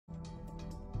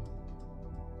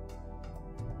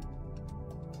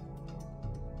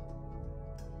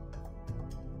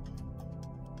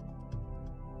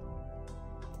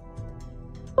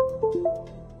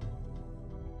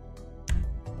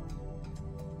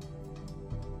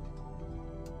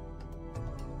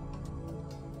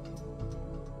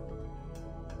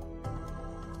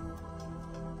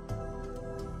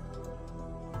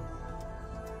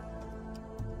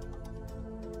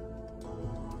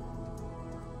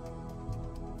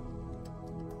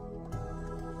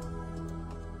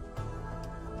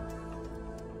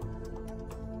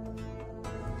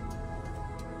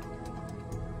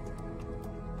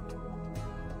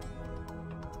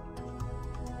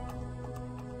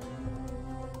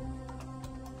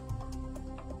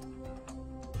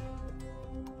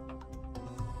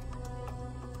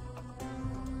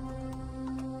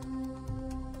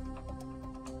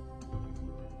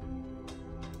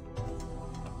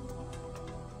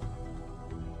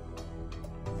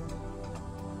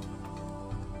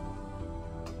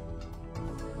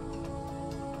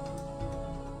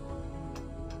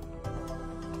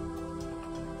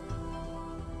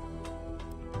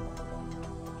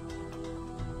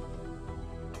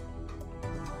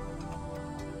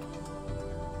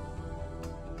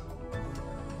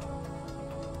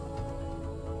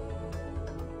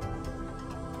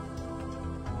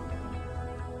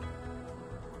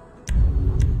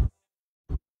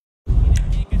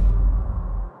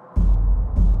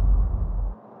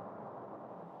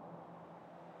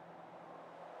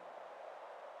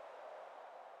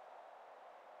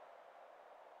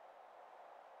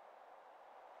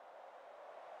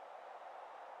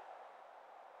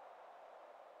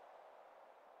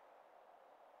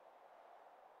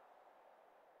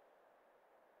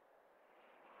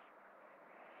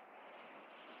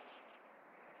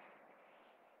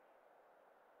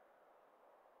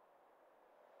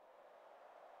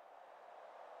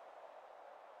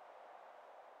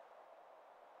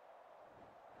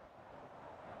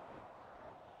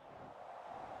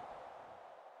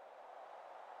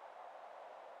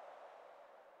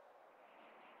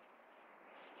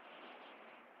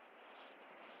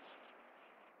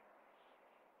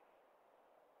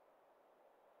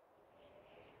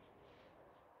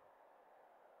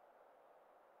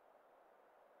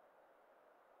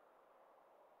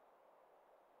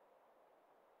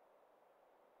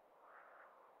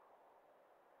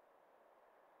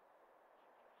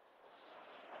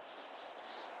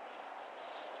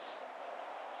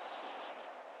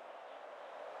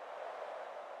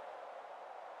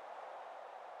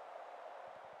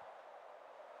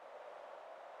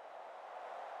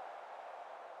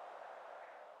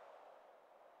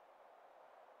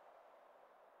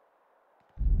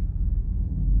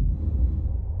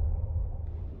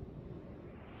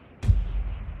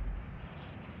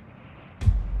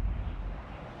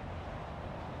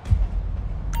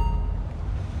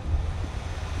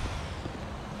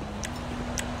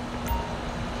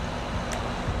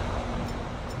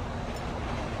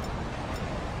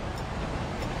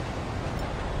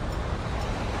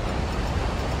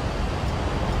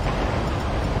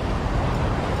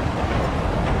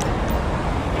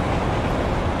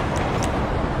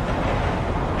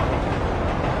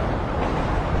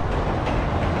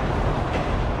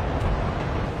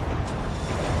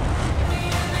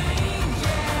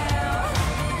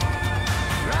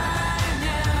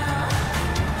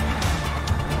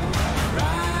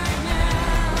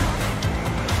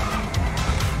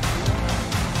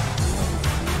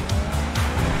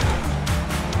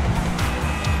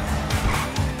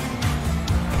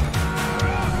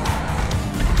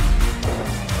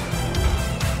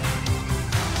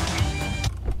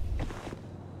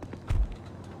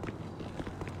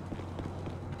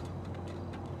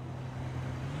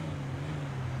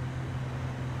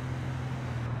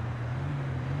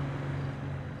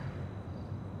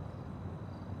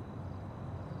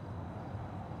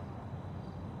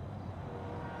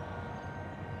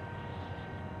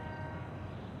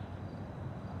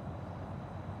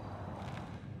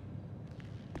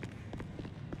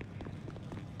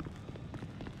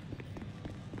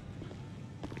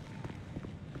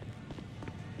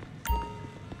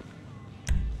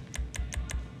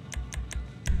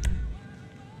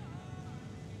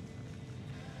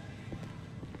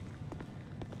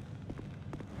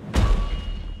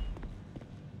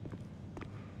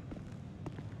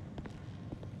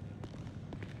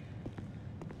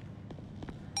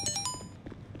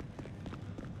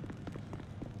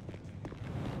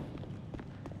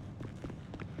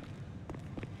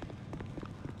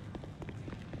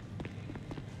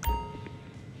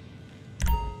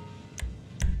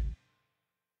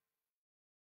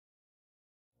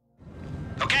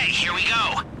Okay, here we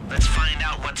go. Let's find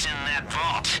out what's in that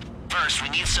vault. First, we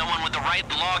need someone with the right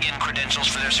login credentials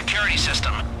for their security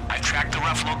system. I've tracked the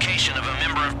rough location of a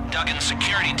member of Duggan's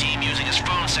security team using his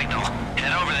phone signal.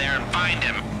 Head over there and find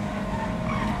him.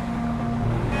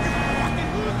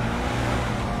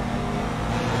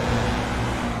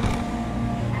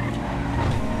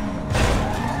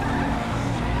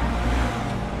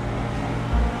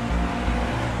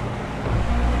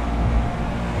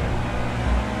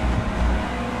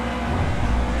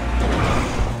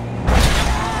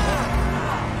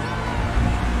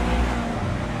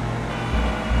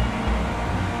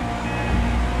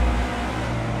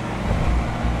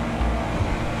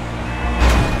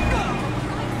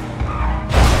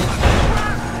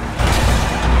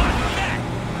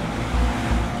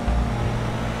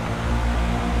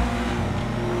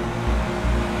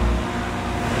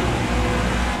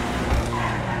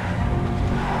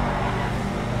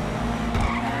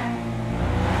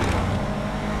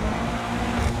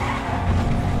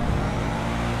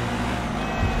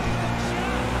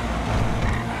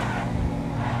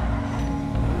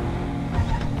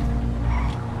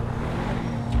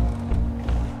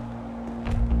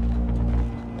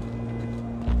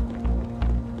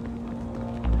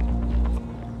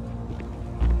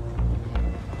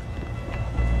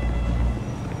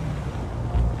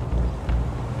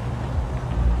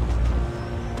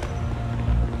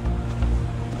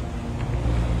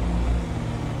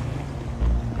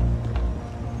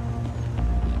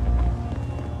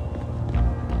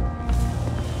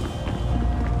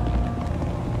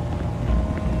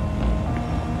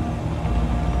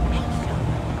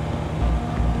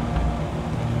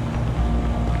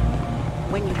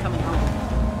 When you coming home?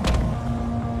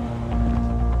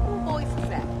 Who voice is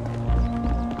that?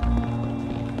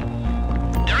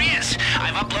 There he is!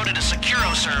 I've uploaded a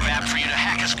SecuroServe app for you to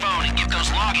hack his phone and get those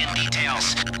login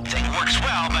details. Thing works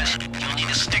well, but you'll need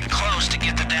to stick close to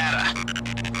get the data.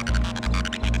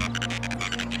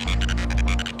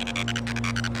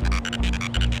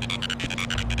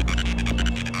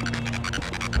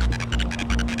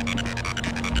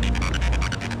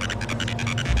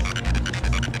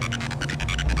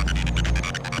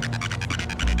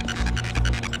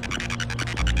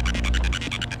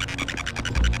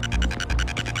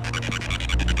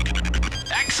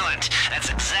 Excellent! That's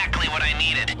exactly what I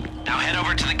needed. Now head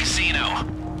over to the casino.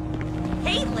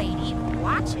 Hey, lady,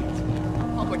 watch it.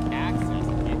 Public access,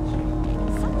 bitch.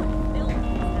 Someone filmed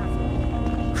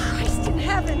this. Christ in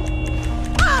heaven!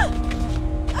 Ah!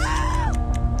 Ah!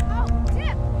 Oh,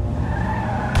 dip!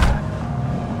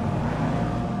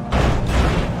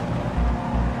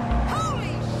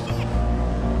 Holy shit!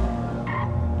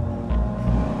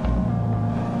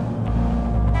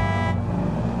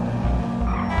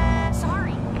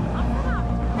 Sorry, I'm not.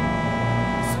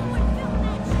 Someone filmed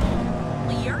that shit.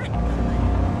 Well, you're in.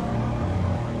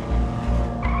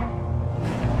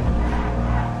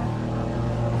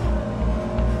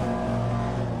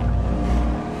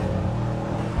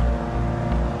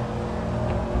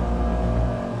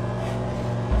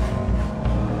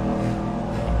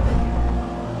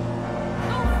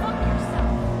 Go fuck yourself.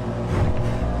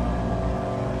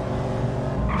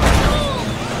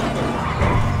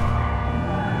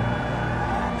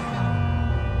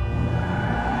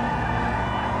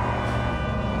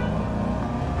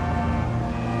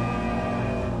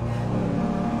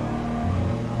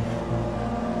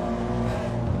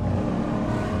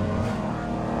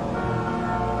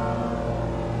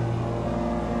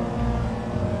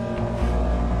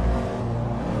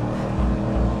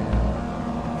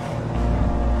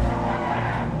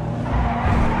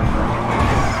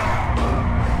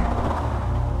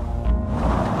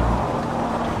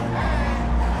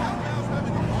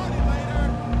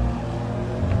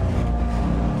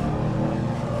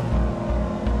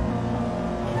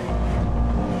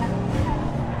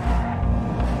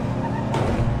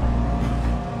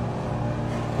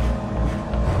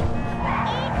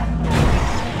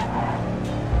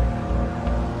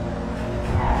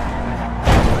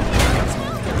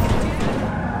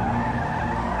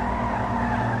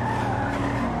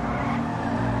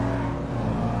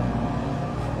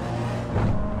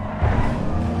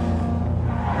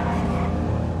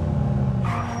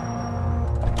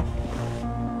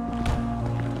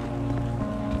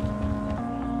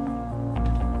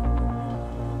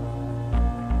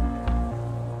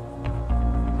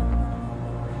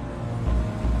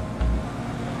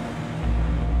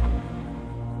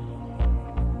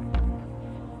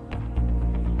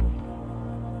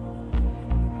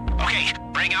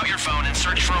 Bring out your phone and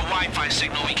search for a Wi-Fi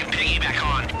signal we can piggyback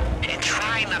on. And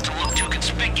try not to look too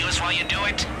conspicuous while you do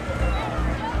it.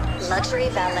 Luxury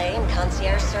valet and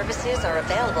concierge services are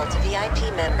available to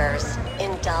VIP members.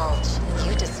 Indulge.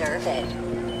 You deserve it.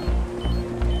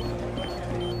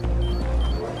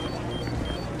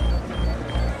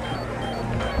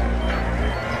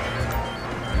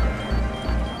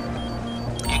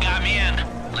 You got me in.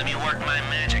 Let me work my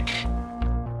magic.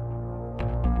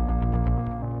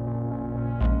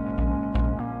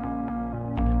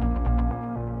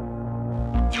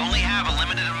 You only have a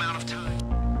limited amount of time.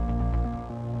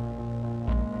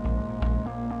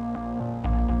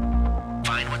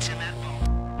 Find what's in that vault.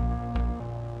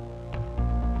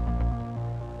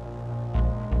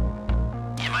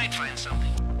 You might find something.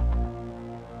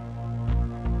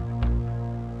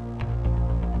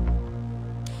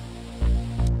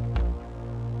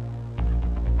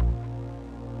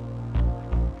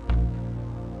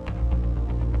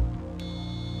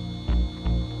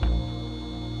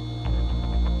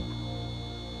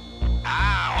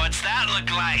 Ah, what's that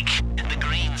look like? The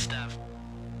green stuff.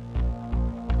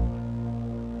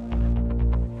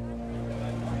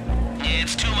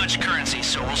 It's too much currency,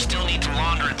 so we'll still need to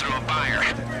launder it through a buyer.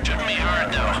 Shouldn't be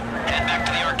hard, though. Head back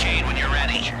to the arcade when you're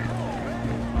ready.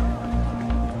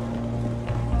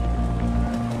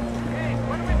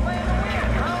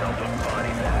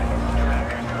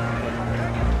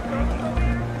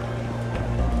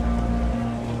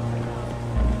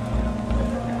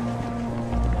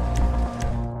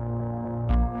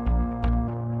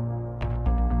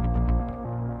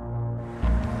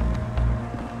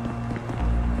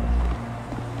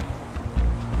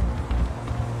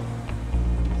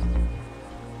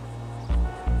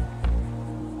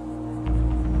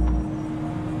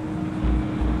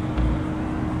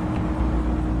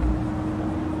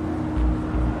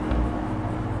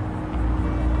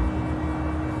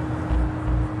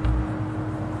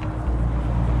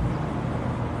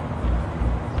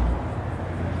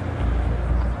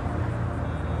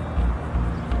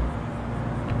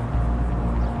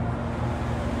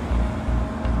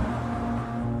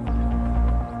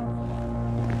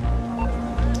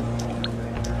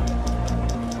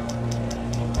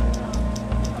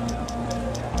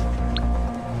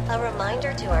 A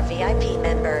reminder to our VIP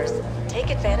members. Take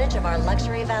advantage of our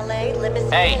luxury valet,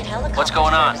 limousine, Hey, and helicopter what's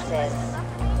going on? services.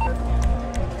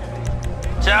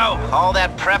 So, all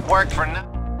that prep work for nothing?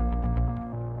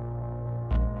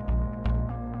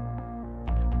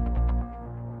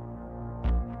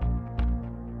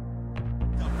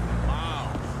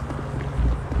 Wow.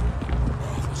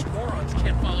 Those morons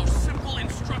can't follow simple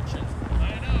instructions.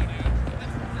 I know,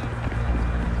 dude.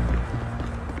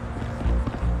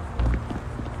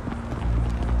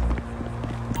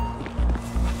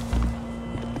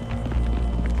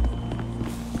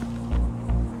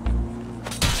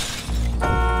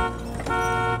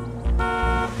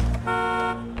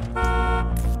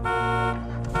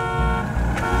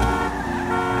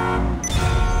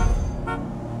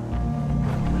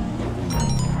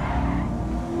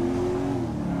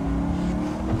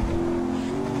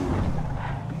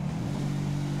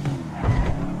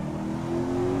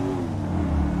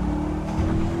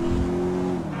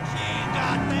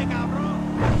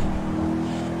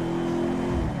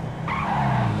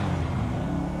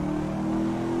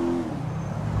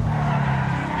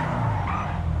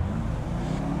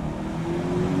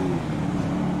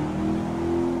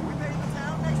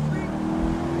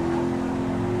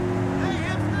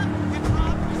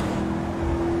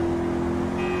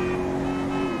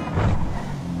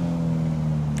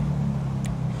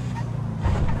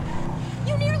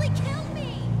 You nearly killed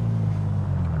me!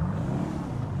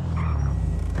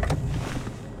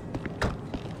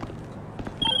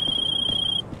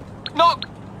 Knock!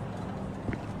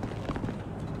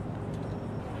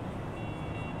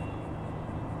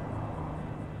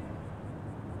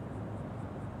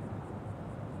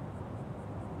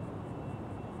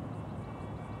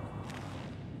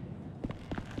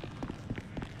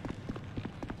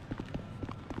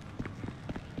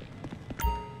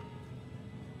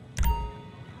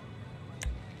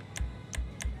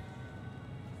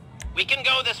 We can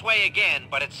go this way again,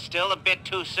 but it's still a bit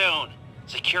too soon.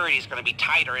 Security's gonna be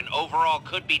tighter and overall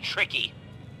could be tricky.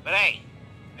 But hey,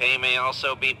 pay may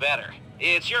also be better.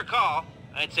 It's your call.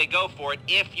 I'd say go for it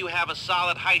if you have a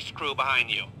solid heist crew behind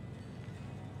you.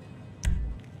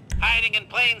 Hiding in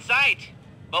plain sight.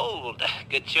 Bold.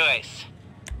 Good choice.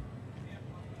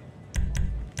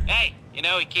 Hey, you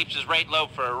know he keeps his rate low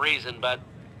for a reason, but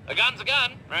a gun's a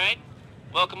gun, right?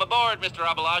 Welcome aboard, Mr.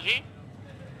 Abalaji.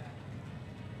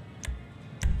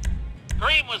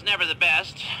 Kareem was never the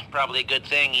best. Probably a good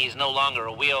thing he's no longer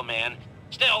a wheelman.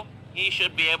 Still, he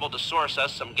should be able to source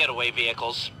us some getaway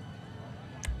vehicles.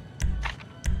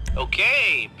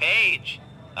 Okay, Paige.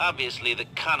 Obviously the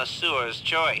connoisseur's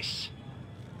choice.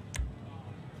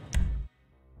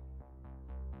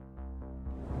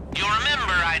 You'll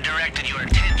remember I directed your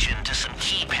attention to some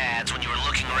keypads when you were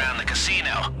looking around the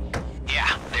casino.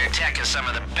 Yeah, their tech is some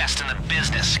of the best in the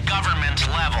business, government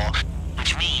level,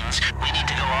 which means we need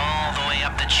to go all the way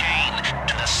up the chain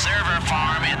to the server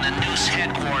farm in the Noose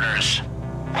headquarters.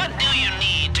 What do you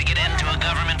need to get into a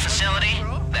government facility?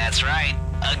 That's right,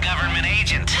 a government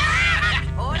agent.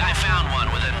 I found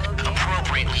one with an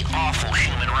appropriately awful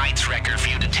human rights record for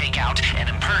you to take out and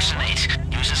impersonate.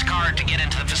 Use his card to get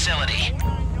into the facility.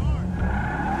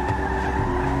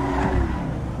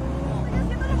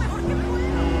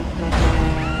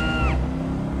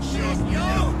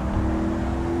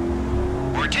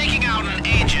 We're taking out an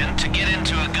agent to get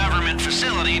into a government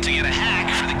facility to get a hack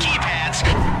for the keypads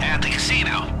at the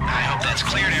casino. I hope that's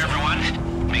clear to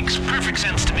everyone. Makes perfect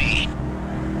sense to me.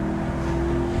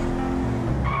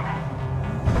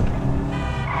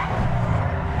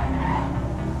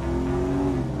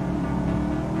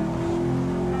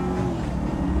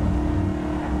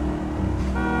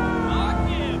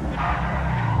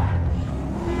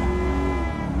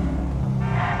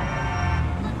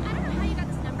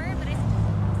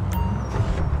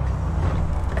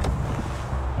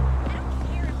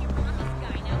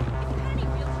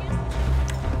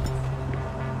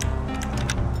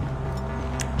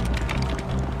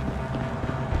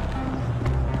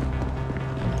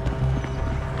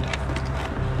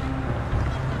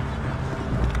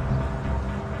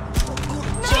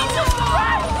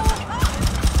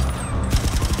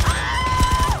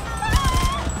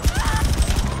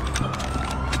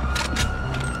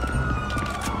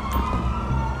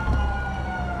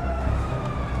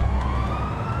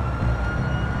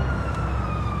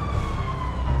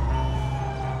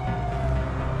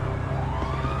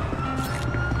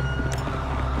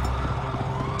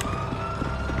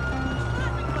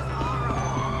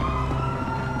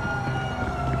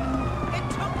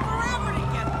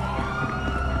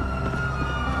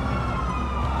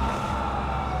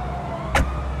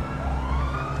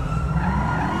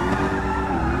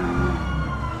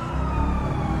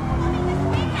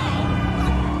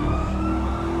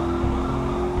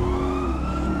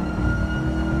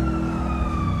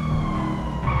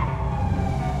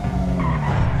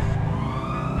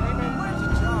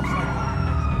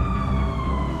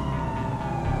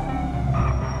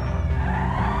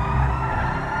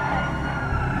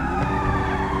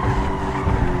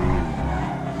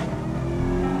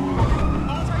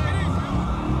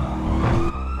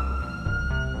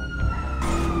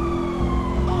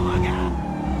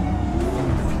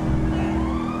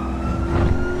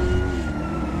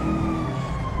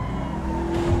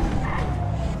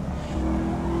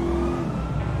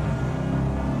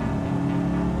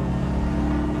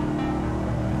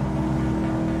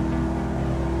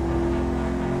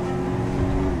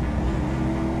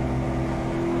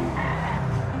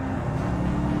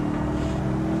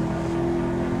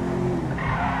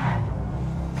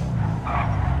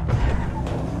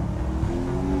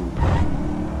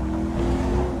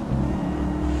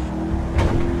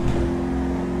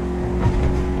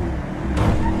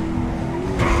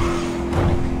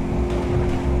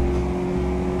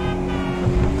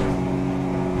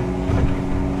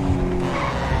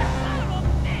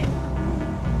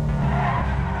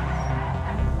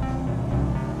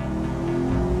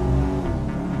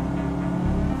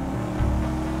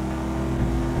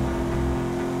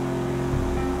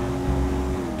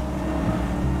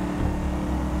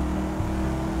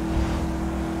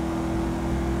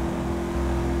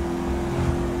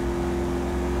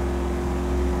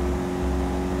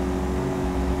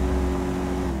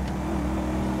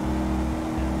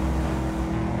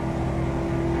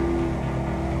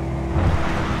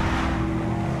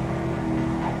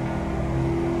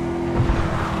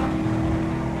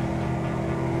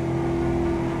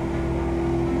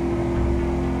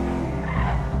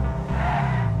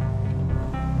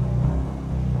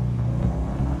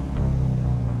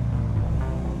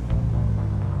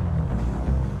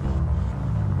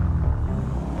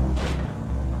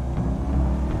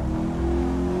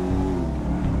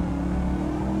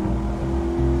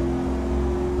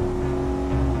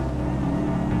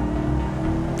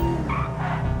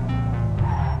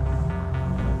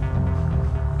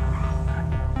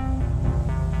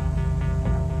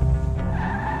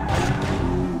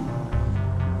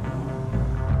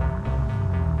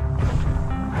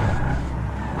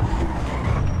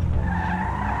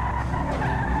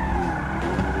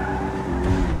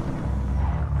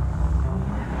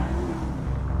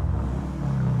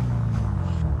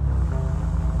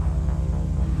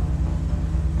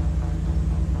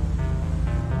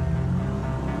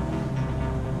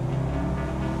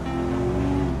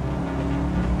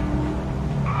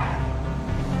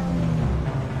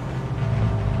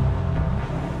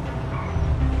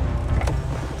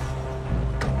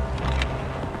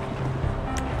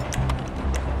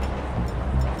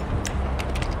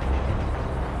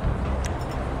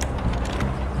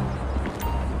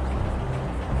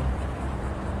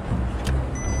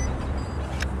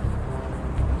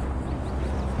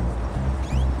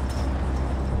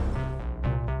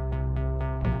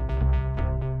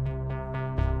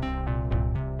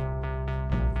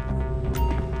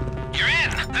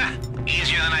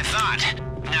 Easier than I thought.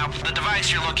 Now, the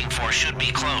device you're looking for should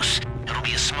be close. It'll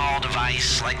be a small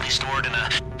device, likely stored in a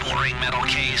boring metal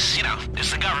case. You know,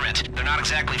 it's the government. They're not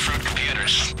exactly fruit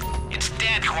computers. It's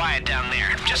dead quiet down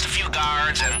there. Just a few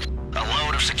guards and a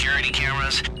load of security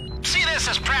cameras. See this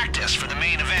as practice for the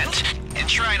main event, and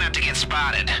try not to get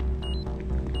spotted.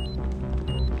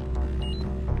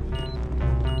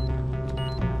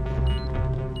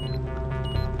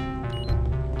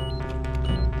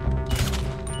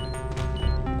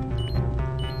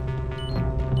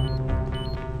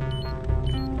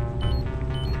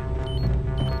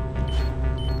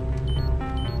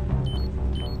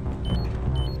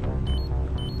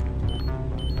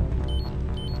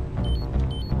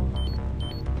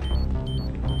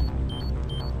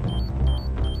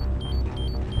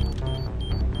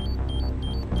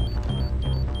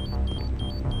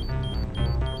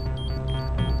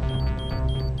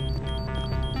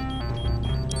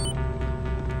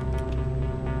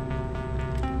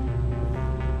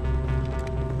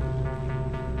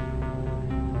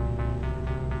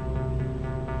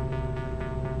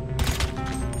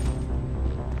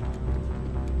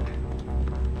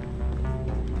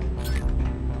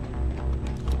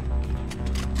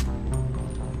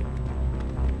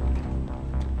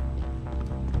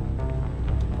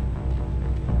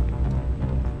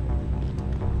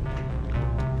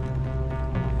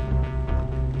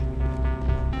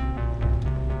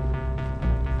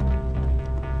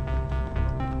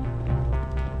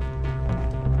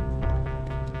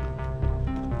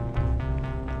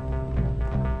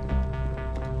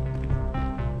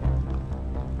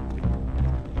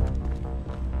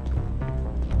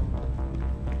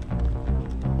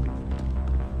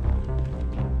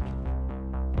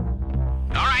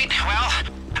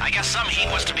 I guess some heat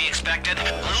was to be expected.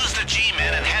 Lose the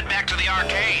G-men and head back to the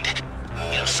arcade.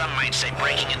 You know, some might say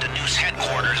breaking into Noose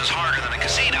headquarters is harder than a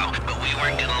casino, but we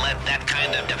weren't gonna let that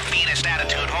kind of defeatist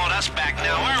attitude hold us back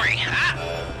now, are we, huh?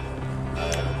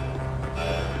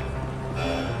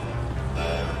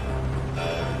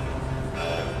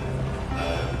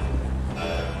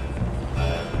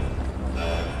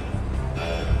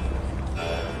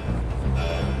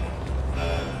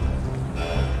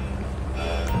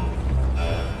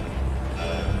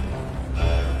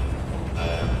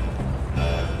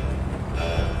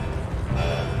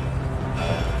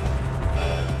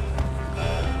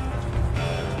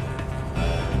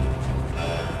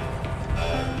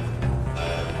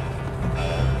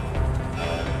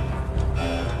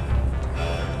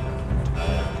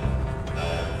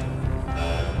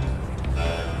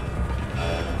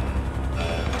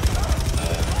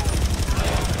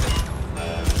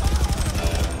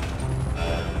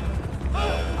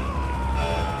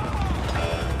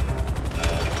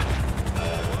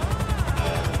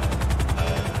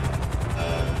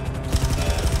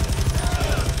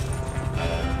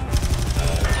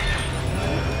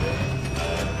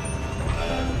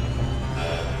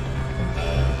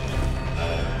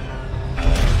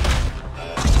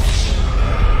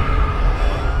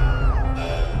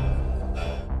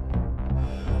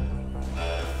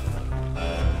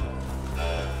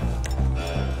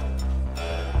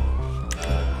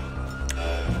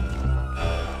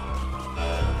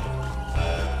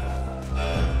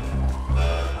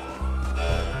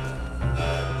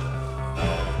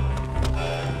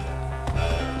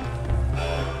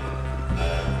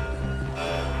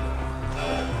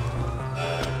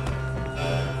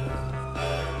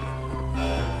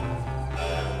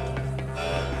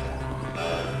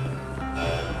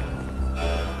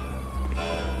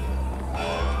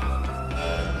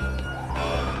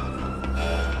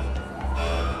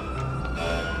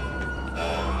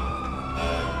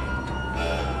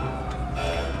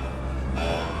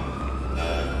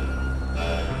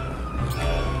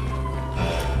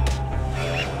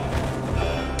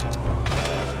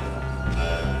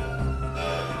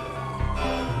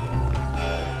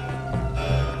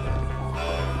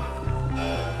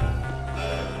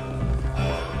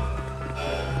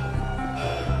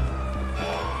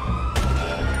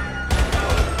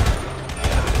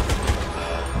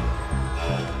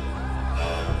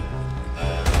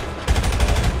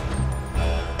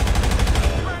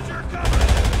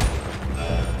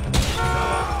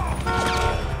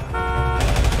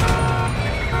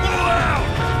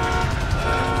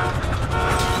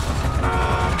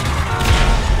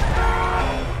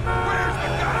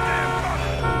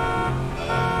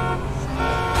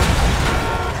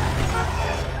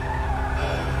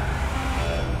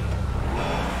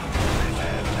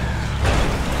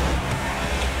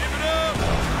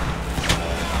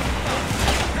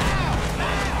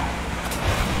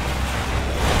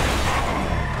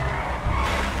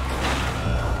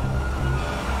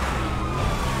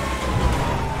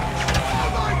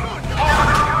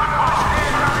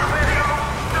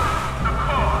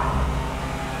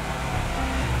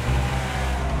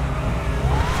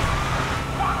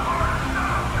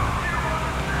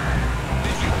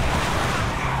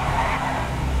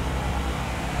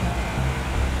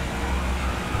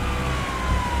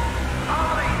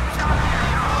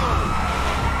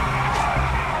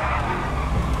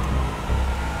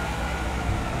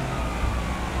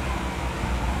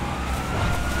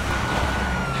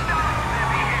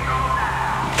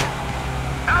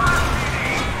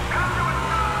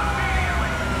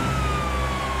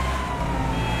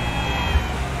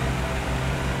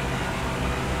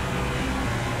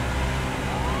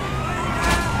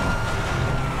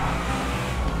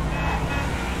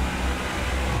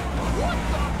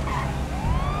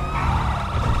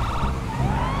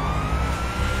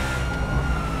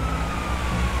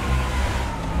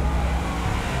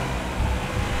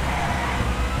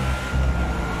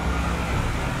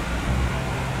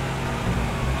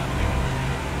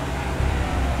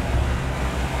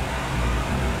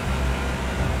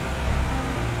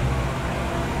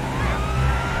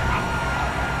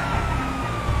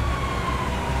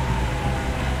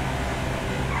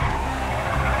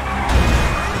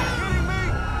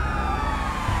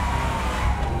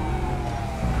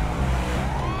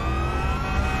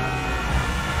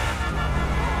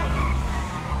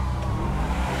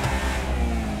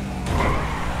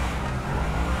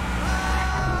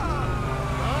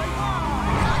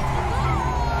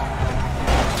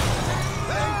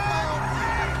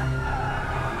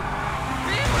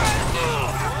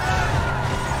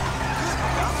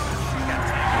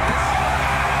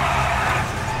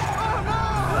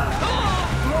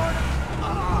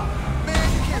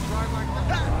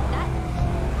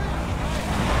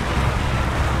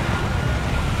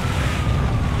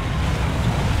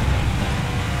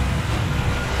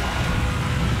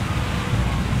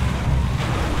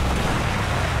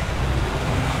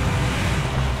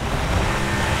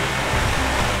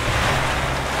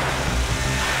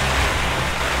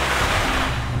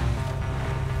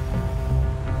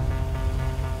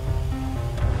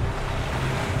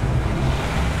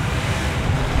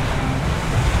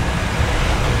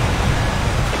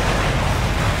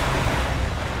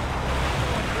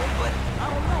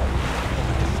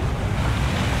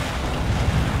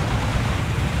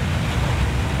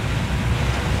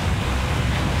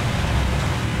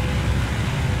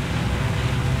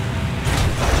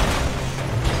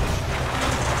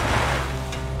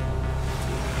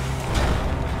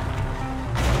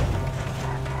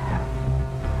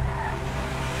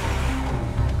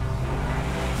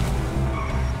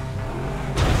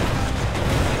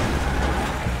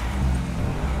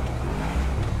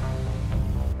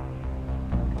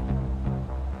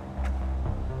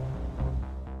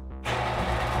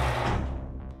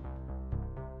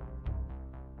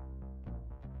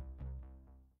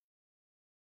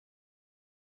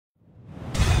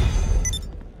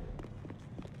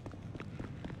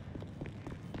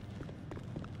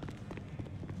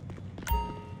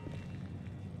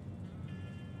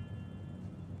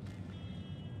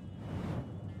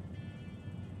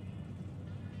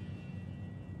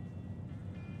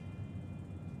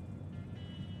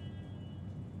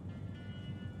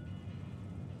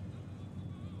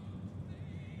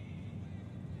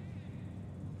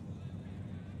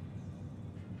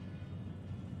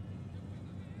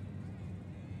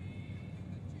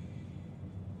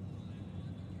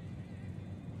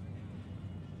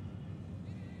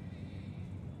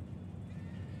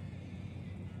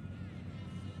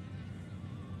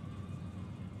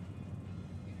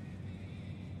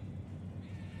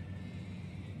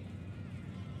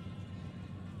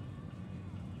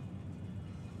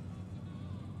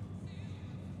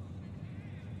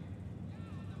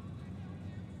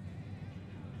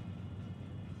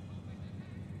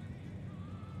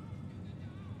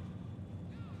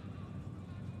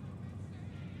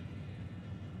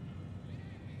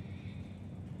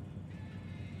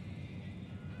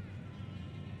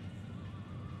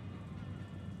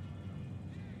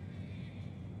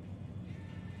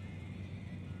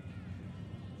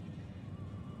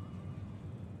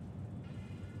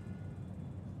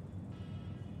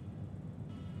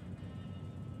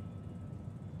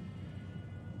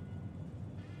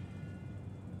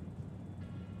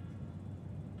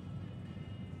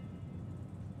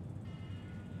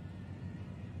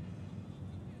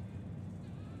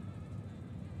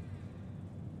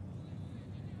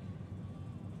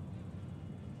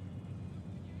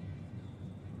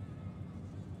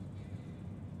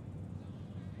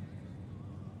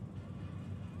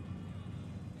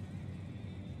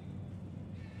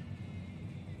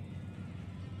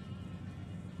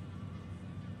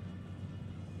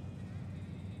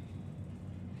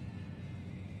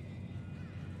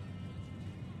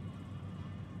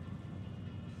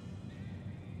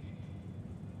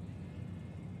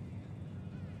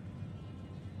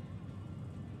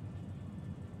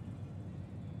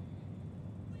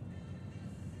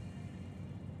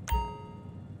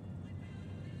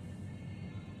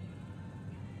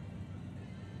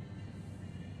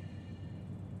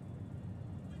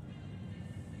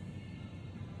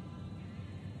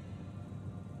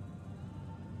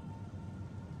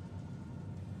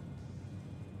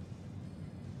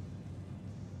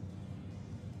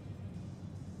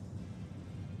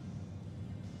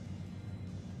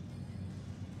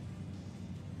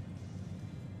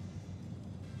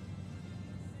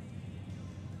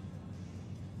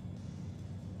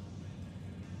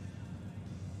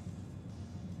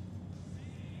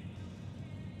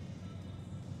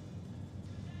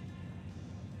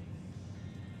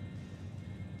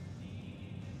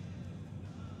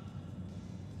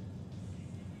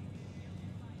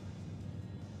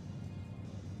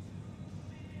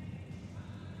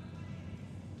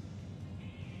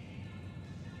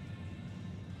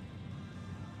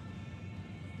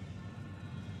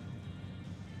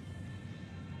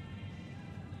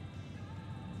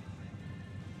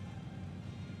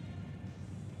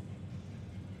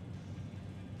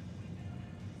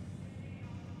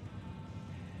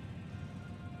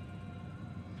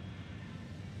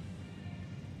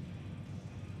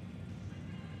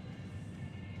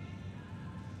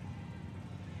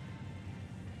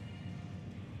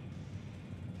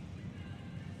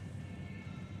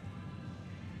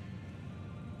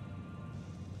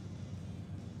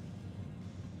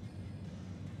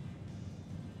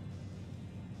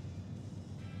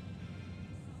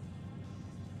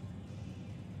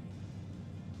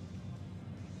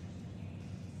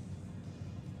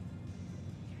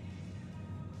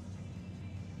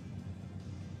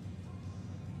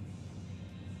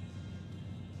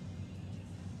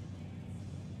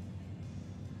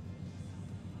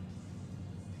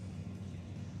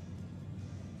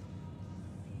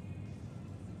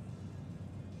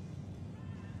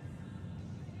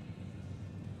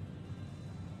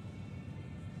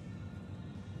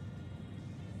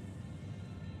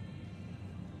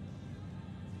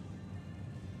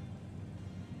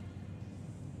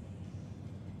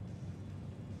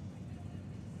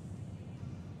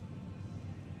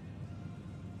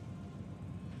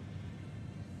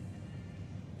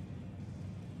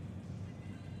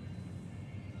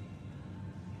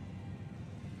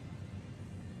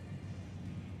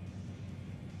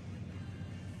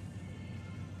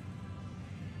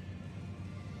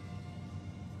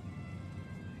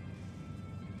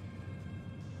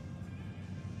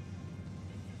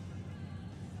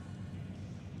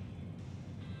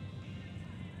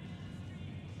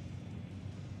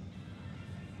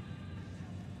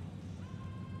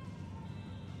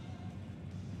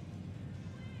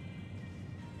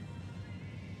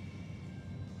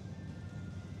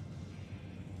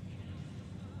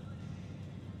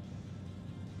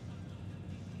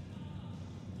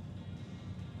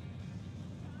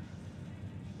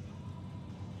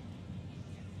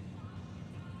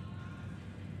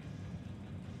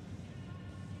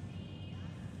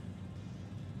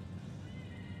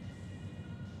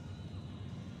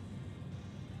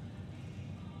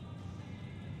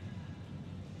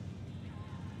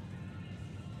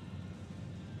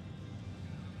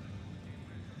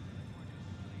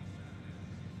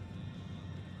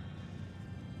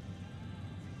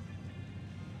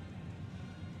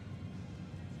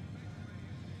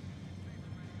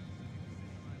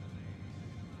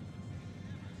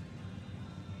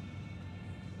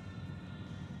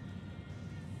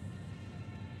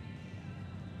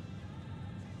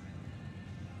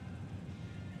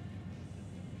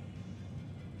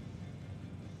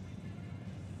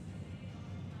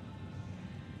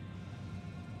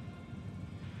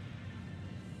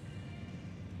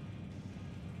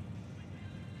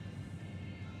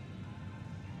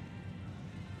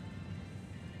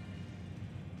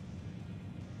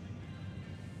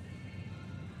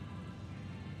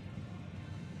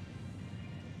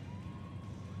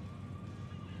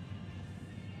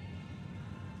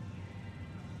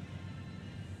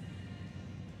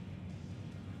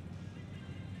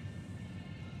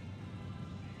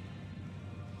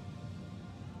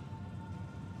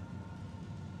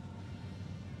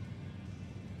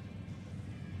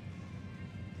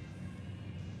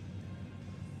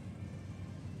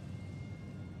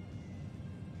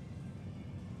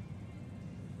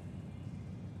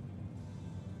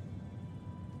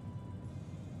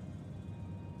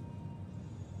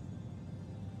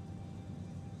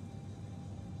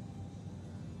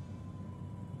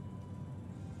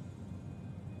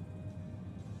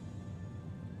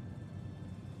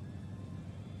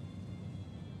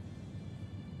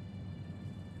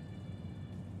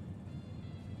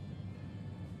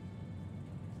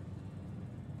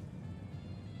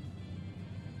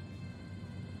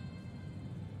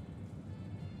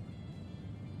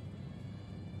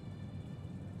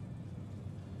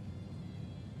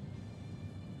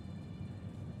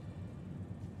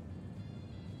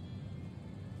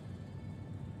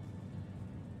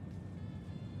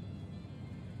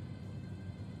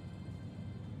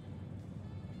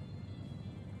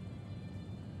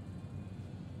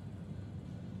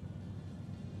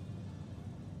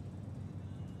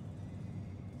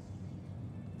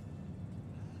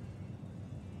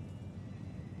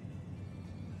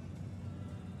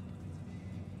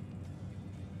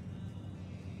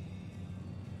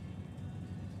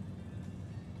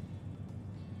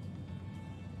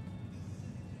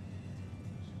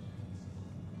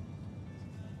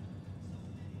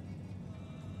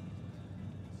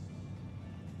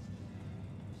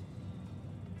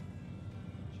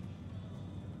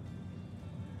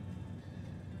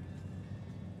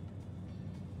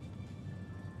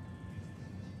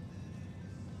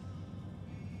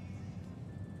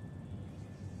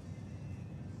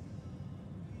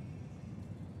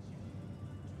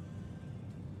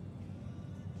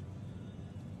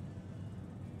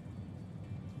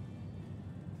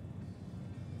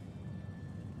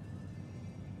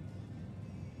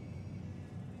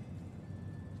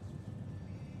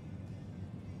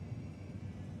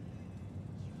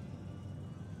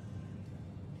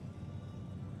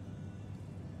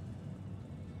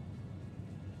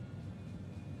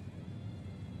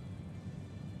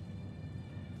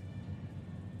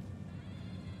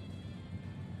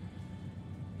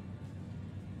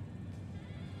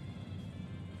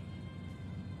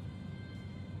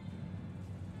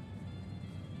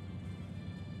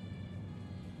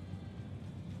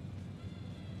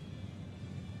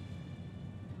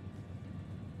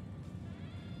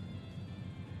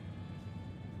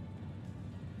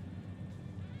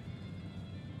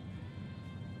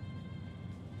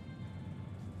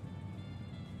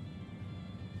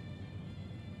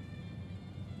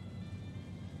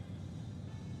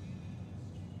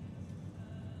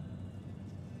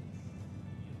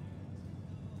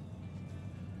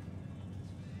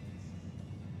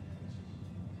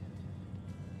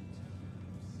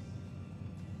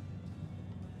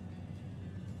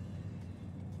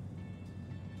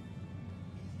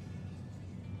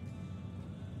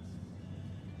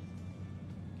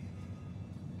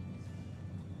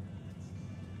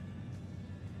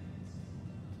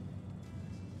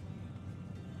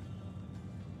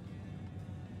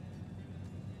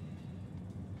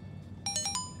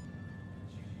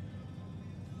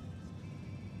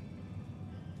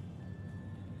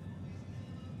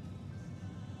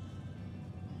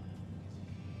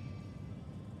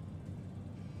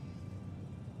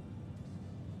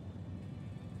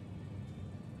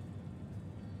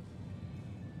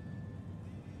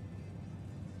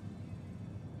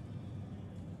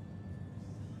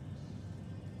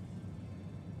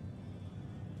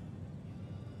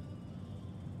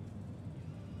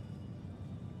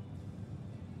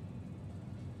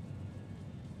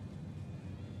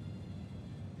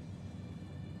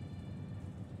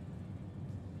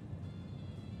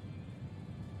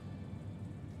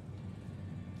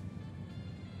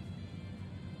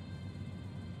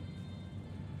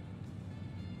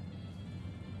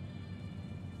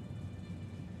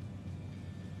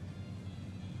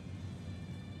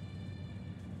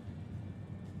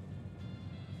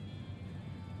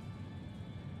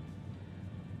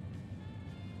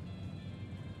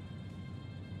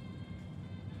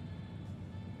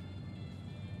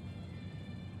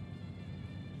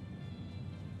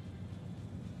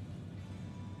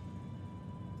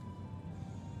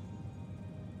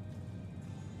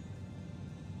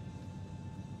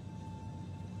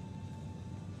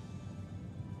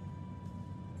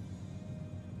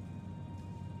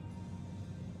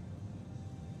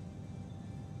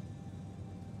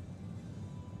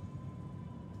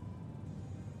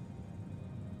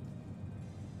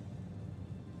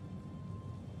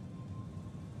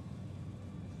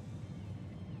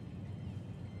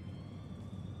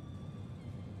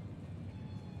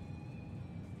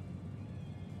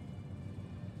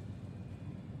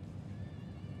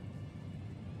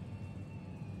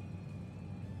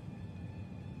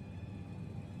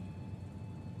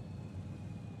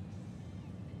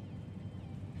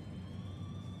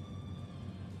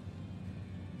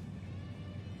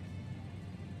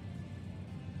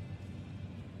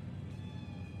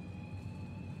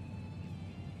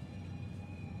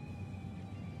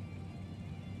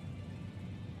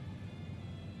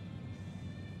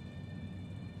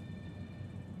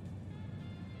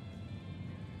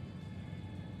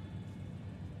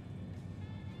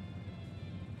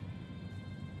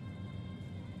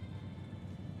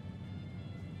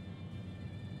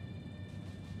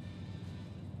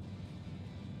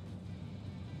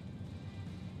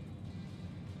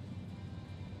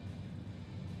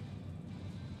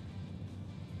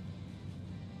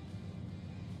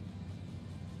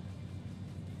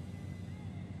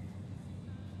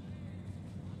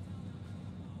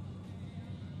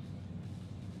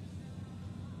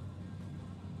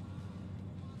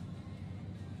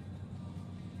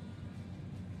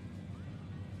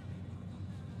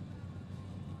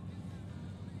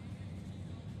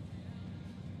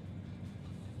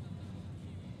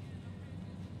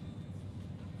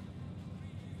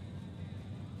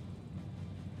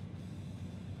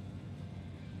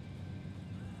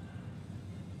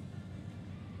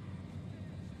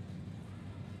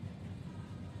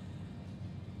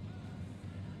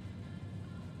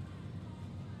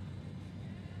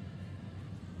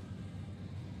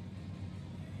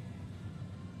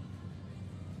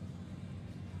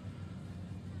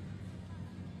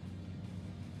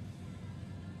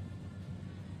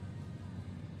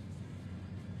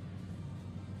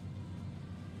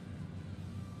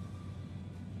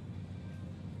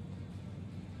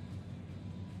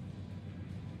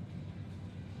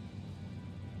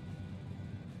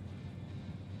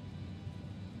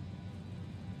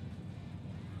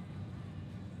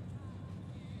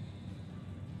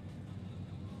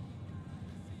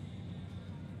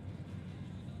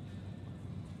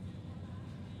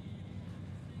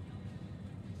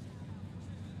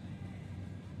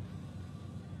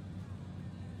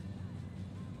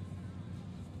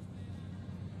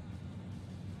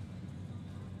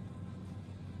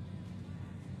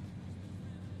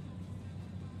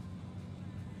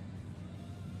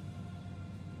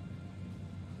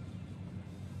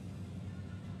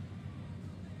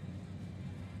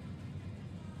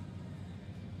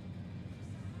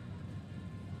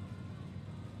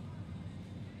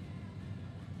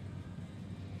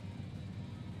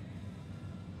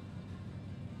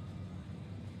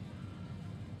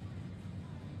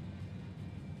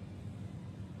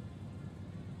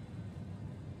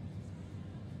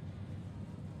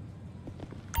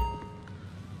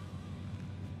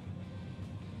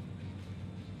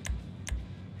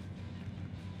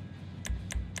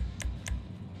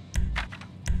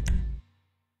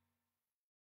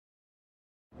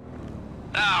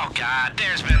 God,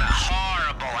 there's been a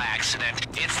horrible accident.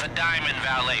 It's the Diamond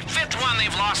Valet, 5th one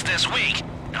they've lost this week.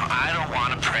 Now, I don't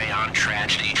want to prey on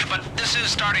tragedy, but this is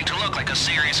starting to look like a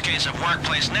serious case of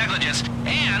workplace negligence,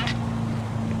 and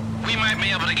we might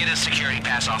be able to get his security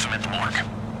pass off him at the morgue.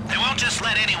 They won't just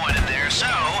let anyone in there, so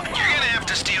you're gonna have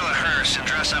to steal a hearse and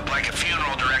dress up like a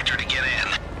funeral director to get in.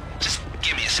 Just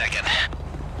give me a second.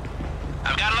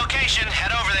 I've got a location.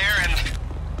 Head over there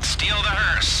and steal the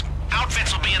hearse.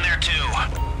 Outfits will be in there too.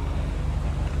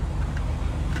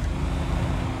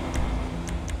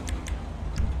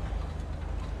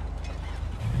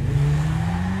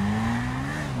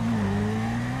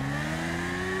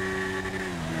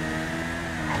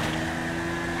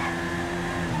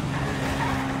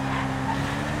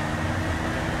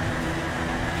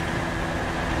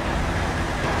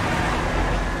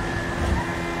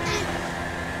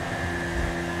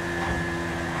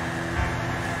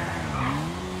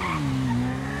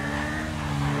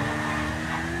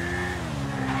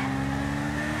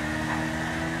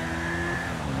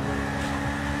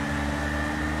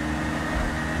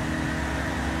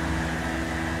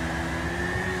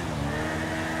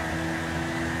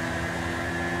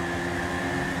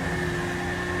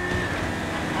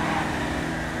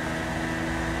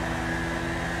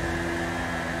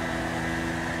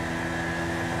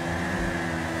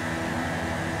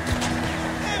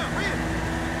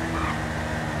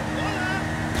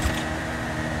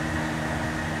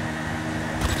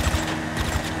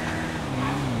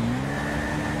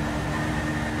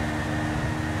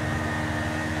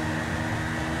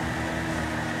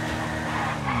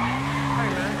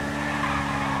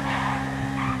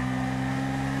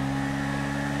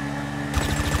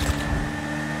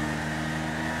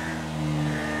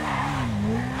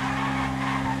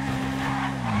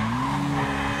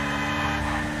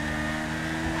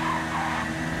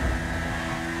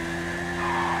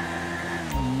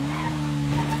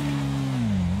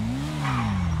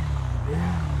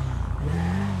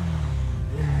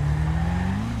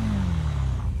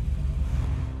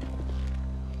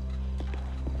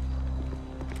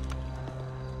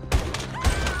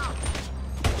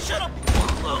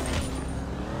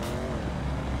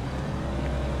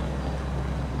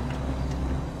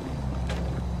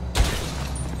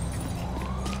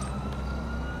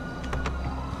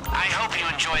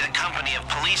 Enjoy the company of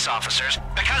police officers,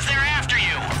 because they're after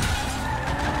you!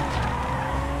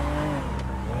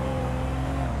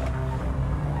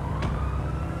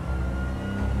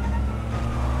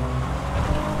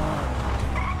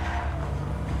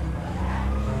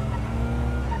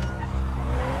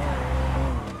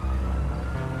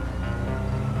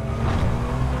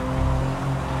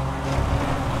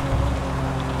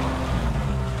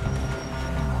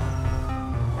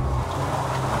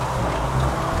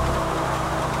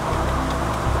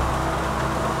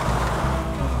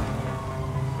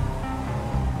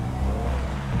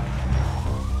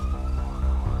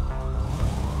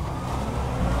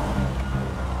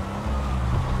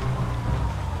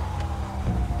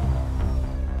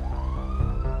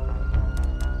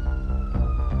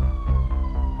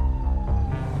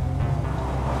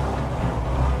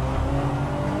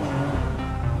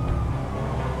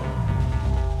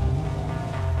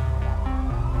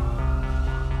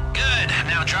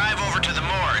 Now drive over to the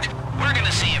morgue. We're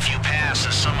gonna see if you pass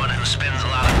as someone who spends a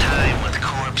lot of time with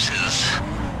corpses.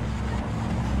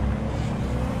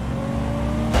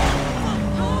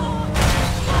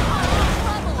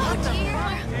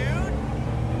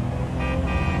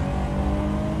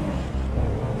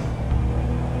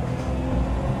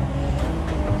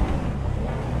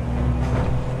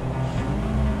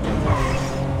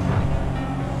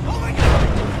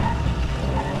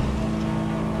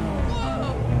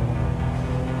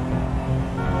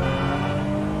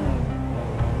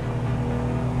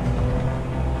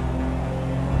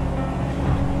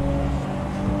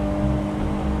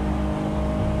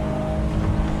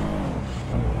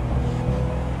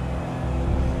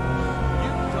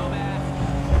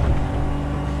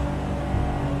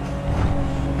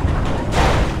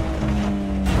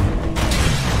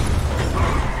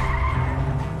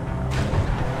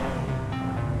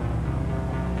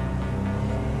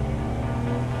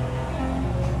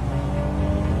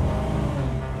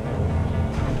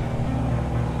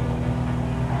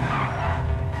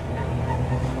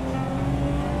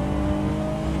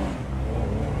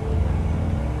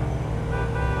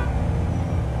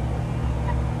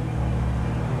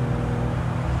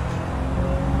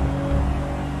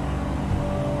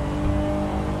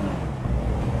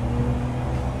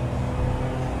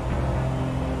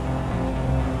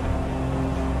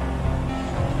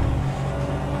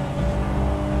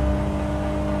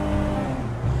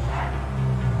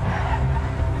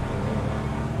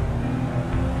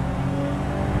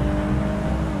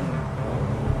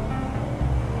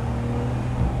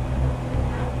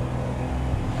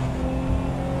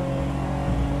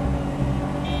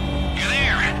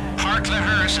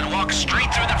 Walk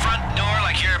straight through the front door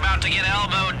like you're about to get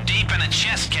elbowed deep in a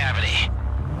chest cavity.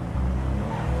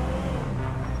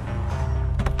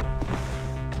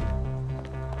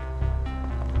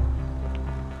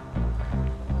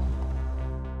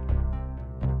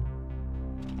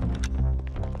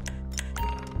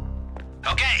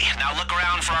 Okay, now look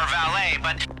around for our valet,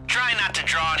 but try not to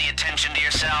draw any attention to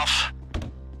yourself.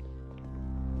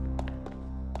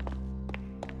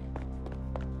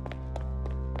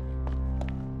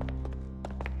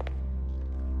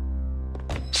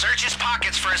 Search his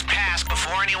pockets for his pass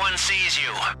before anyone sees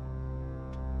you.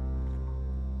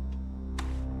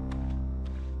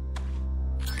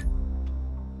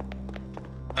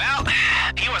 Well,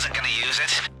 he wasn't gonna use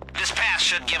it. This pass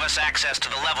should give us access to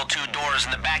the level 2 doors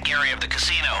in the back area of the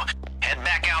casino. Head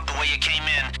back out the way you came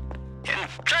in, and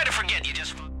try to forget you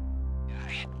just...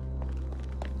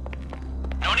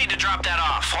 No need to drop that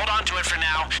off. Hold on to it for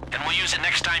now, and we'll use it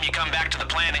next time you come back to the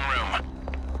planning room.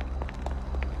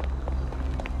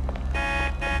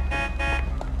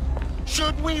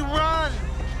 Should we run?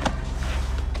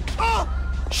 Oh,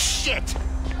 shit!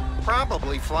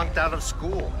 Probably flunked out of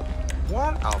school.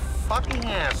 What a fucking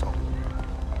asshole.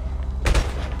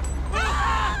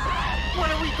 What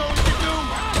are we going to do?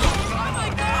 Oh my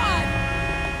god!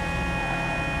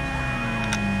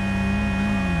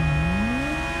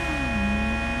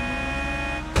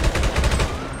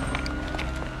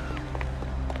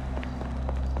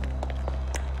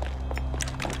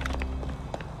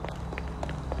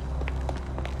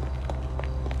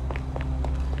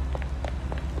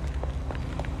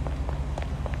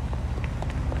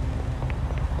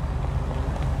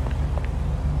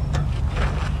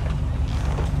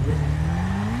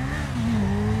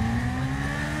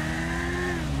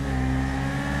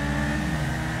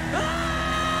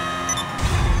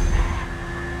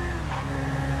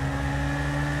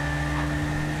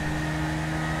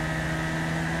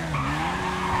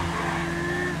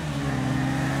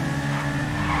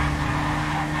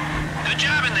 Good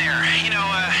job in there. You know,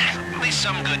 at least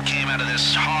some good came out of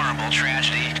this horrible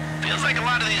tragedy. Feels like a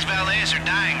lot of these valets are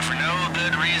dying for no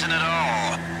good reason at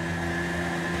all.